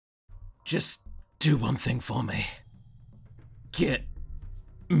Just do one thing for me. Get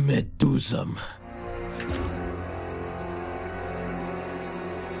Medusum.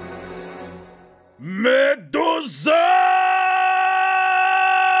 Medusum!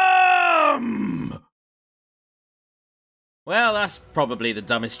 Well, that's probably the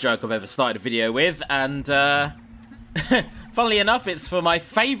dumbest joke I've ever started a video with, and, funnily enough, it's for my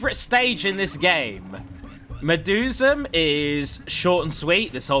favourite stage in this game. Medusum is short and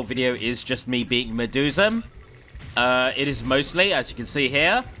sweet. This whole video is just me beating Medusum. It is mostly, as you can see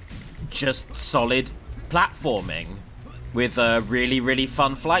here, just solid platforming with a really, really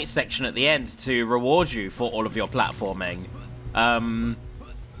fun flight section at the end to reward you for all of your platforming.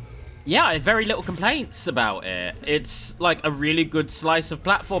 Yeah, I have very little complaints about it. It's like a really good slice of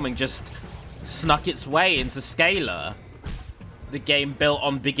platforming just snuck its way into Scalar, the game built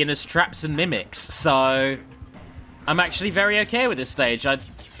on beginner's traps and mimics. So I'm actually very okay with this stage. I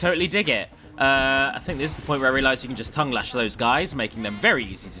totally dig it. I think this is the point where I realize you can just tongue lash those guys, making them very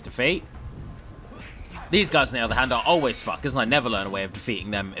easy to defeat. These guys, on the other hand, are always fuckers, and I never learn a way of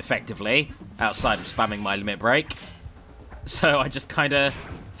defeating them effectively, outside of spamming my limit break. So I just kind of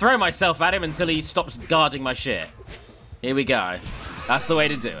throw myself at him until he stops guarding my shit. Here we go. That's the way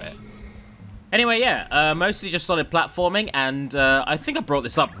to do it. Anyway, yeah, mostly just solid platforming, and I think I brought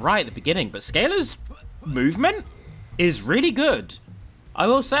this up right at the beginning, but Scalar's movement is really good. I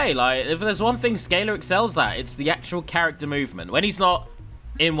will say, like, if there's one thing Scalar excels at, it's the actual character movement. When he's not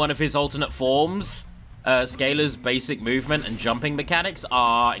in one of his alternate forms, Scalar's basic movement and jumping mechanics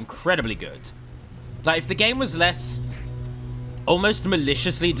are incredibly good. Like, if the game was less almost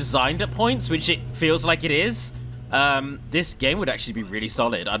maliciously designed at points, which it feels like it is, this game would actually be really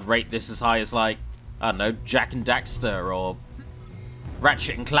solid. I'd rate this as high as, like, I don't know, Jak and Daxter or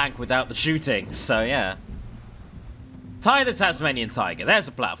Ratchet and Clank without the shooting. So, yeah. Ty the Tasmanian Tiger. There's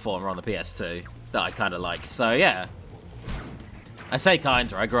a platformer on the PS2 that I kind of like. So, yeah. I say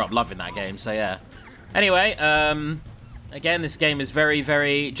kinda. I grew up loving that game, so yeah. Anyway, again, this game is very,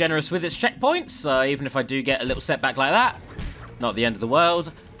 very generous with its checkpoints. So even if I do get a little setback like that, not the end of the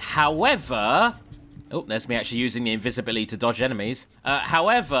world. However... Oh, there's me actually using the invisibility to dodge enemies.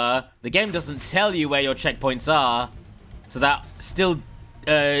 However, the game doesn't tell you where your checkpoints are, so that still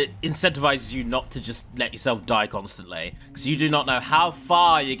incentivizes you not to just let yourself die constantly, because you do not know how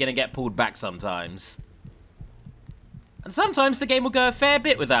far you're going to get pulled back sometimes. And sometimes the game will go a fair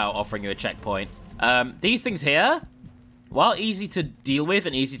bit without offering you a checkpoint. These things here, while easy to deal with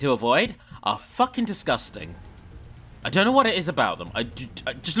and easy to avoid, are fucking disgusting. I don't know what it is about them. I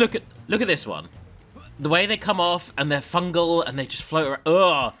just look at this one. The way they come off, and they're fungal, and they just float around.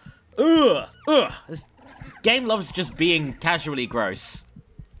 Ugh. Ugh. Ugh. This game loves just being casually gross.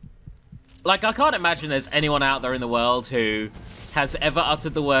 Like, I can't imagine there's anyone out there in the world who has ever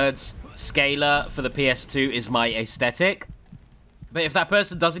uttered the words, Scalar for the PS2 is my aesthetic. But if that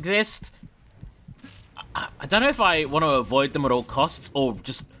person does exist, I don't know if I want to avoid them at all costs, or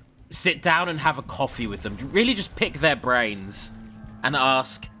just sit down and have a coffee with them. Really just pick their brains and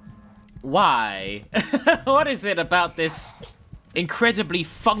ask, why? What is it about this incredibly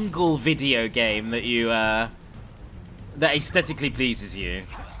fungal video game that you, that aesthetically pleases you?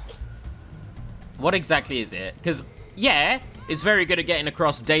 What exactly is it? Because, yeah, it's very good at getting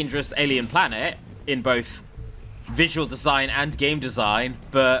across dangerous alien planet in both visual design and game design,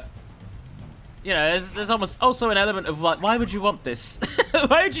 but, you know, there's almost also an element of, like, why would you want this?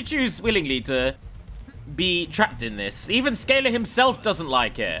 Why would you choose willingly to be trapped in this? Even Scalar himself doesn't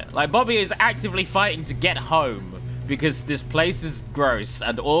like it. Like, Bobby is actively fighting to get home because this place is gross,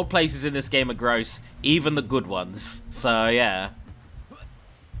 and all places in this game are gross, even the good ones. So, yeah.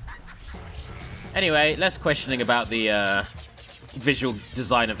 Anyway, less questioning about the visual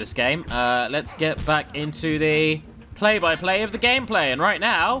design of this game. Let's get back into the play-by-play of the gameplay. And right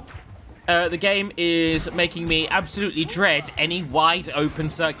now, the game is making me absolutely dread any wide open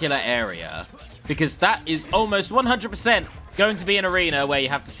circular area, because that is almost 100% going to be an arena where you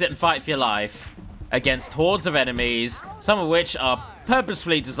have to sit and fight for your life against hordes of enemies, some of which are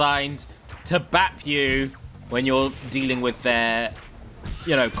purposefully designed to bap you when you're dealing with their,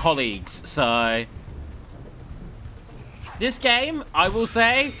 you know, colleagues. So this game, I will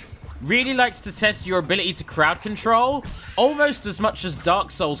say, really likes to test your ability to crowd control almost as much as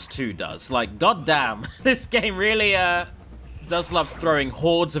Dark Souls 2 does. Like, goddamn, this game really does love throwing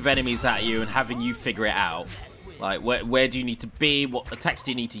hordes of enemies at you and having you figure it out. Like, where do you need to be? What attacks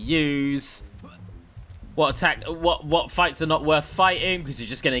do you need to use? What fights are not worth fighting because you're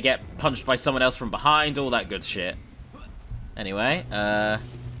just gonna get punched by someone else from behind, all that good shit. Anyway,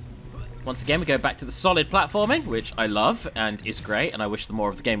 Once again, we go back to the solid platforming, which I love and is great, and I wish the more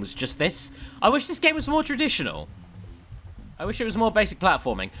of the game was just this. I wish this game was more traditional. I wish it was more basic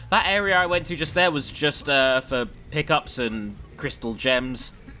platforming. That area I went to just there was just for pickups and crystal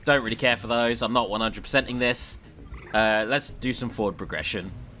gems. Don't really care for those. I'm not 100%ing this. Let's do some forward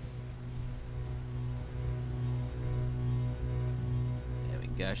progression. There we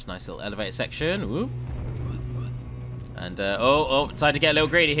go. Just nice little elevator section. Woo. And, time to get a little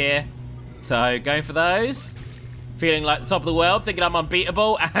greedy here. So, going for those. Feeling like the top of the world, thinking I'm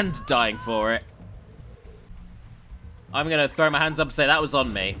unbeatable, and dying for it. I'm going to throw my hands up and say that was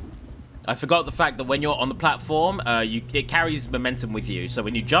on me. I forgot the fact that when you're on the platform, it carries momentum with you. So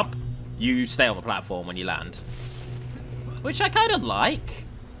when you jump, you stay on the platform when you land. Which I kind of like.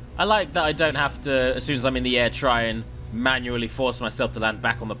 I like that I don't have to, as soon as I'm in the air, try and manually force myself to land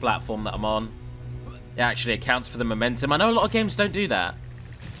back on the platform that I'm on. It actually accounts for the momentum. I know a lot of games don't do that.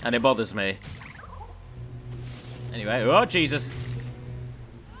 And it bothers me. Anyway, oh, Jesus.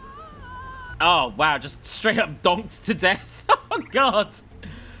 Oh, wow, just straight up donked to death. Oh, God.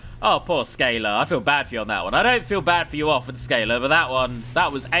 Oh, poor Scalar. I feel bad for you on that one. I don't feel bad for you often, Scalar, but that one,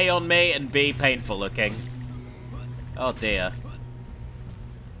 that was A on me and B painful looking. Oh, dear.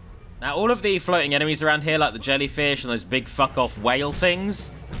 Now, all of the floating enemies around here, like the jellyfish and those big fuck-off whale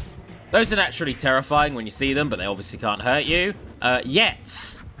things, those are naturally terrifying when you see them, but they obviously can't hurt you.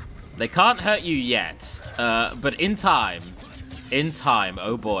 Yet. They can't hurt you yet. But in time,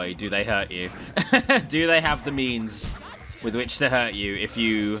 oh boy, do they hurt you. Do they have the means with which to hurt you if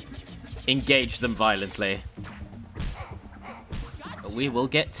you engage them violently? But we will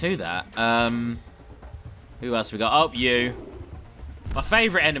get to that. Who else we got? Oh, you. My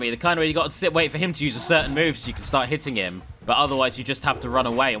favourite enemy, the kind where you got to wait for him to use a certain move so you can start hitting him. But otherwise you just have to run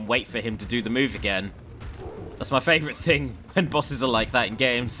away and wait for him to do the move again. That's my favourite thing when bosses are like that in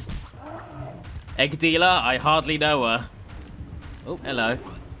games. Egg dealer, I hardly know her. Oh, hello.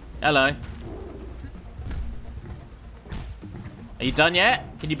 Hello. Are you done yet?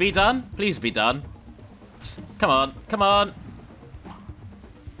 Can you be done? Please be done. Just, come on. Come on.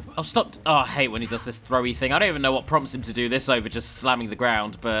 Oh, stop. Oh, I hate when he does this throwy thing. I don't even know what prompts him to do this over just slamming the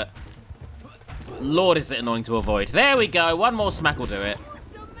ground, but... Lord, is it annoying to avoid. There we go. One more smack will do it.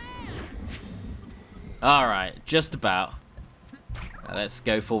 Alright, just about. Now let's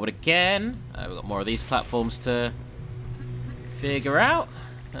go forward again. We've got more of these platforms to figure out.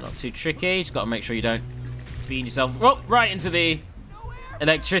 They're not too tricky. Just got to make sure you don't bean yourself right into the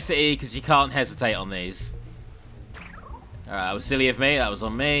electricity, because you can't hesitate on these. Alright, that was silly of me. That was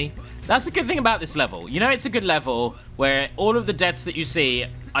on me. That's the good thing about this level. You know, it's a good level where all of the deaths that you see,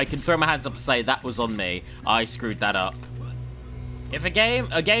 I can throw my hands up and say, that was on me. I screwed that up. If a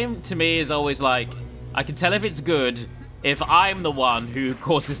game to me is always like, I can tell if it's good if I'm the one who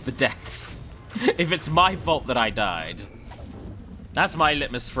causes the deaths. If it's my fault that I died. That's my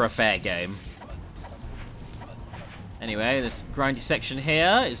litmus for a fair game. Anyway, this grindy section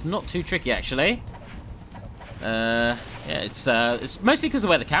here is not too tricky, actually. Yeah, it's mostly because of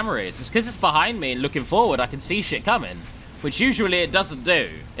where the camera is. It's because it's behind me and looking forward, I can see shit coming. Which usually it doesn't do.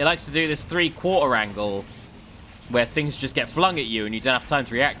 It likes to do this 3/4 angle where things just get flung at you and you don't have time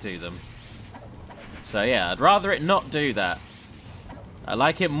to react to them. So yeah, I'd rather it not do that. I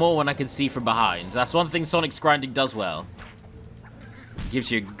like it more when I can see from behind. That's one thing Sonic's grinding does well. It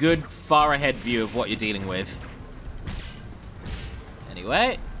gives you a good, far-ahead view of what you're dealing with.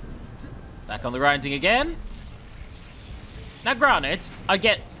 Anyway, back on the grinding again. Now granted, I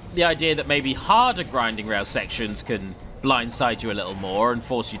get the idea that maybe harder grinding rail sections can blindside you a little more and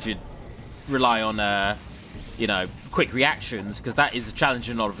force you to rely on, you know, quick reactions, because that is a challenge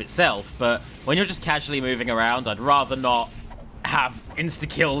in and of itself. But when you're just casually moving around, I'd rather not have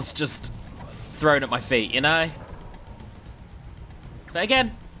insta-kills just thrown at my feet, you know? But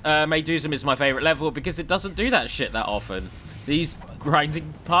again, Medusa is my favourite level because it doesn't do that shit that often. These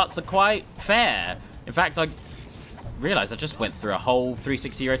grinding parts are quite fair. In fact, I realised I just went through a whole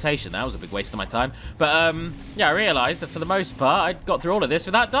 360 rotation. That was a big waste of my time. But, yeah, I realised that for the most part, I got through all of this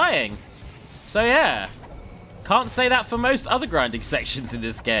without dying. So, yeah. Can't say that for most other grinding sections in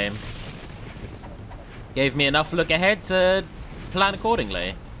this game. Gave me enough look ahead to plan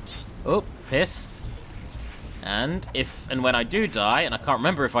accordingly. Oh, piss. And if and when I do die, and I can't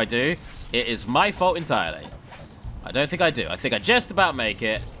remember if I do, it is my fault entirely. I don't think I do. I think I just about make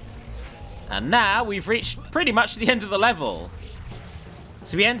it. And now we've reached pretty much the end of the level.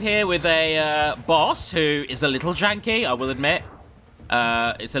 So we end here with a boss who is a little janky, I will admit.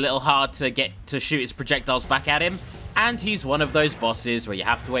 It's a little hard to get to shoot his projectiles back at him. And he's one of those bosses where you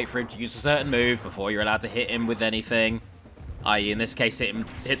have to wait for him to use a certain move before you're allowed to hit him with anything. i.e. in this case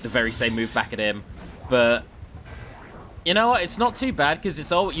hit the very same move back at him. But you know what? It's not too bad because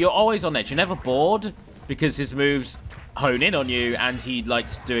you're always on edge. You're never bored because his moves hone in on you, and he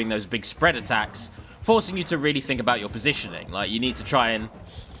likes doing those big spread attacks, forcing you to really think about your positioning. Like, you need to try and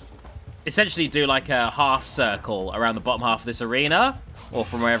essentially do like a half circle around the bottom half of this arena, or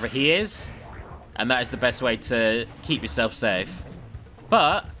from wherever he is, and that is the best way to keep yourself safe.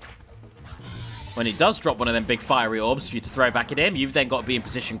 But when he does drop one of them big fiery orbs for you to throw back at him, you've then got to be in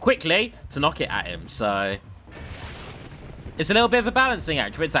position quickly to knock it at him. So it's a little bit of a balancing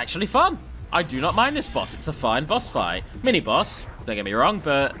act, but it's actually fun. I do not mind this boss. It's a fine boss fight. Mini boss, don't get me wrong,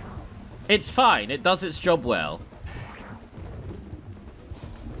 but it's fine. It does its job well.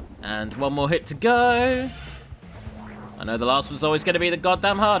 And one more hit to go. I know the last one's always going to be the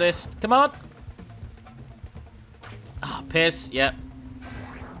goddamn hardest. Come on. Ah, oh, Pierce, yep.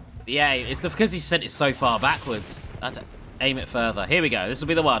 Yeah, it's because he sent it so far backwards. I have to aim it further. Here we go. This will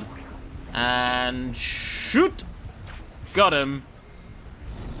be the one. And shoot. Got him.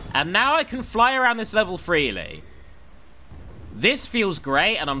 And now I can fly around this level freely. This feels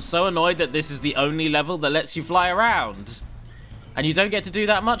great, and I'm so annoyed that this is the only level that lets you fly around. And you don't get to do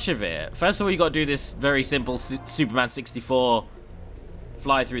that much of it. First of all, you got to do this very simple Superman 64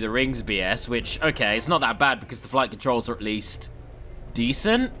 fly through the rings BS, which, okay, it's not that bad because the flight controls are at least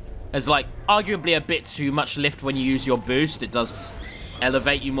decent. There's, like, arguably a bit too much lift when you use your boost. It does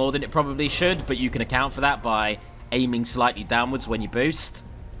elevate you more than it probably should, but you can account for that by aiming slightly downwards when you boost.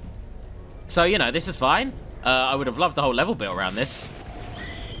 So, you know, this is fine. I would have loved the whole level built around this.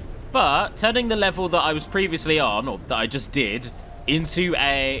 But turning the level that I was previously on, or that I just did,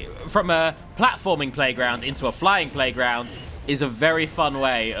 from a platforming playground into a flying playground is a very fun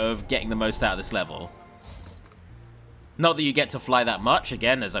way of getting the most out of this level. Not that you get to fly that much.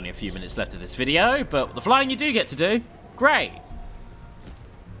 Again, there's only a few minutes left of this video, but the flying you do get to do, great.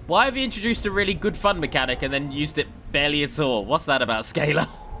 Why have you introduced a really good fun mechanic and then used it barely at all? What's that about, Scalar?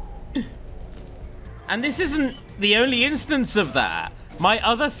 And this isn't the only instance of that. My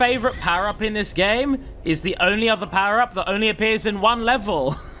other favorite power-up in this game is the only other power-up that only appears in one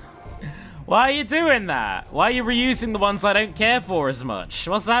level. Why are you doing that? Why are you reusing the ones I don't care for as much?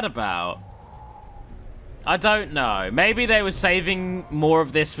 What's that about? I don't know. Maybe they were saving more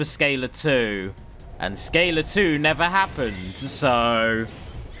of this for Scalar 2. And Scalar 2 never happened, so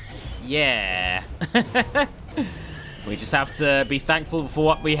yeah. We just have to be thankful for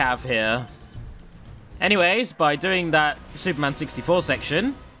what we have here. Anyways, by doing that Superman 64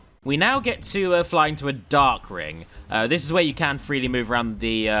 section, we now get to fly into a dark ring. This is where you can freely move around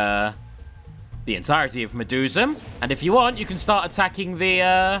the entirety of Medusa. And if you want, you can start attacking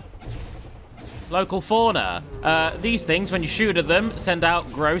the local fauna. These things, when you shoot at them, send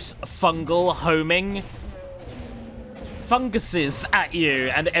out gross fungal homing funguses at you,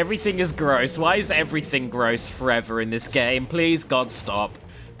 and everything is gross. Why is everything gross forever in this game? Please, God, stop.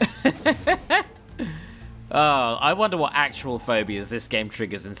 Oh, I wonder what actual phobias this game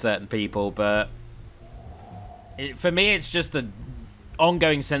triggers in certain people, but for me, it's just an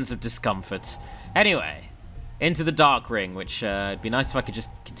ongoing sense of discomfort. Anyway, into the Dark Ring, which it'd be nice if I could just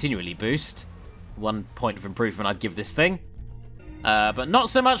continually boost. 1 point of improvement I'd give this thing. But not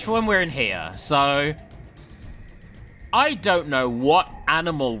so much for when we're in here. So I don't know what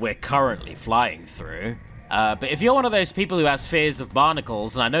animal we're currently flying through. But if you're one of those people who has fears of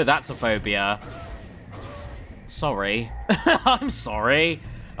barnacles, and I know that's a phobia, sorry. I'm sorry.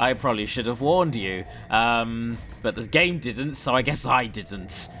 I probably should have warned you. But the game didn't, so I guess I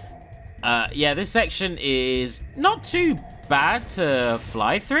didn't. Yeah, this section is not too bad to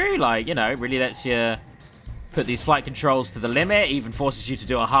fly through. Like, you know, it really lets you put these flight controls to the limit. It even forces you to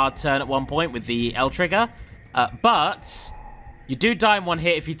do a hard turn at one point with the L trigger. But you do die in one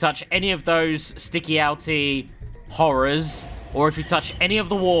hit if you touch any of those sticky outy horrors, or if you touch any of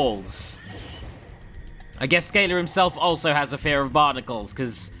the walls. I guess Scalar himself also has a fear of barnacles,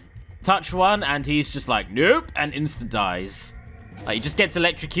 because touch one and he's just like, nope, and instant dies. Like, he just gets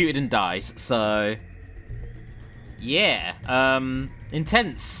electrocuted and dies, so yeah,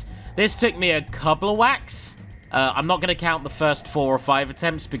 intense. This took me a couple of whacks. I'm not going to count the first 4 or 5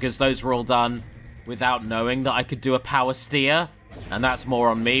 attempts, because those were all done without knowing that I could do a power steer, and that's more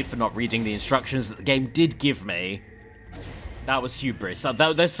on me for not reading the instructions that the game did give me. That was hubris.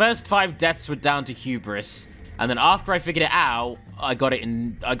 Those first 5 deaths were down to hubris, and then after I figured it out, I got it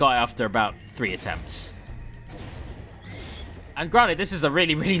after about 3 attempts. And granted, this is a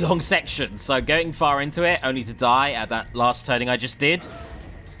really, really long section, so going far into it only to die at that last turning I just did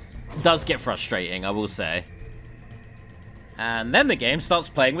does get frustrating, I will say. And then the game starts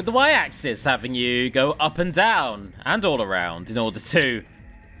playing with the y-axis, having you go up and down and all around in order to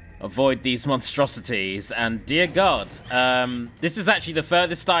avoid these monstrosities. And dear God, this is actually the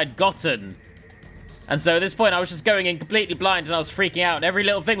furthest I'd gotten. And so at this point, I was just going in completely blind and I was freaking out and every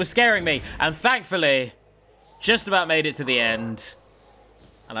little thing was scaring me. And thankfully, just about made it to the end.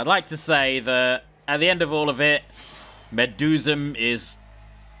 And I'd like to say that at the end of all of it, Medusum is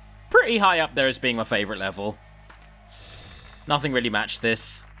pretty high up there as being my favorite level. Nothing really matched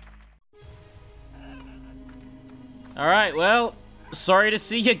this. Alright, well, sorry to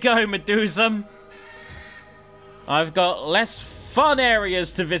see you go, Medusum. I've got less fun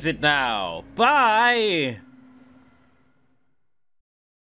areas to visit now. Bye!